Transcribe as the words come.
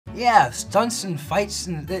Yeah, stunts and fights,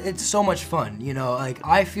 and it's so much fun, you know? Like,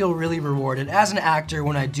 I feel really rewarded as an actor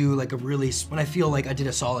when I do like when I feel like I did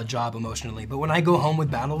a solid job emotionally. But when I go home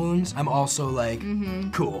with battle wounds, I'm also like,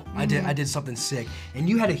 cool, I did something sick. And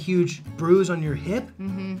you had a huge bruise on your hip?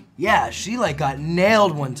 Yeah, she like got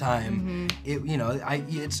nailed one time. You know,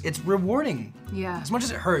 it's rewarding. Yeah. As much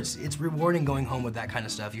as it hurts, it's rewarding going home with that kind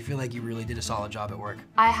of stuff. You feel like you really did a solid job at work.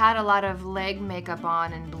 I had a lot of leg makeup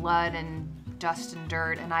on and blood and dust and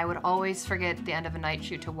dirt, and I would always forget at the end of a night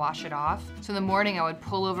shoot to wash it off. So in the morning I would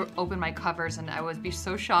open my covers, and I would be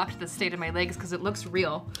so shocked at the state of my legs because it looks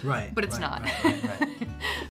real, right, but it's not. Right.